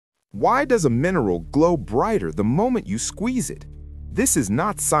Why does a mineral glow brighter the moment you squeeze it? This is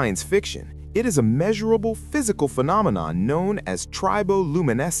not science fiction. It is a measurable physical phenomenon known as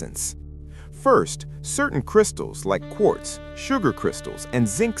triboluminescence. First, certain crystals like quartz, sugar crystals, and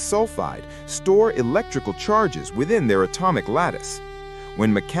zinc sulfide store electrical charges within their atomic lattice.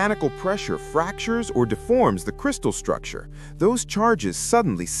 When mechanical pressure fractures or deforms the crystal structure, those charges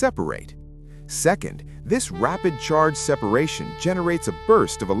suddenly separate. Second, this rapid charge separation generates a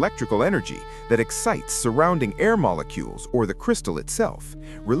burst of electrical energy that excites surrounding air molecules or the crystal itself,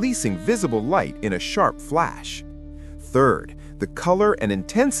 releasing visible light in a sharp flash. Third, the color and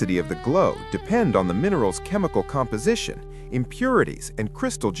intensity of the glow depend on the mineral's chemical composition, impurities, and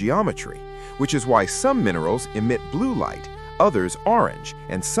crystal geometry, which is why some minerals emit blue light, others orange,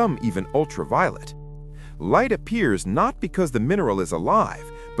 and some even ultraviolet. Light appears not because the mineral is alive,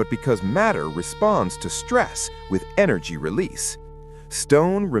 but because matter responds to stress with energy release.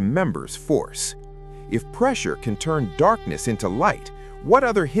 Stone remembers force. If pressure can turn darkness into light, what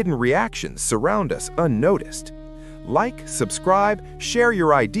other hidden reactions surround us unnoticed? Like, subscribe, share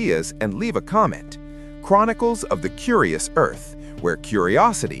your ideas, and leave a comment. Chronicles of the Curious Earth, where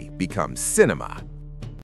curiosity becomes cinema.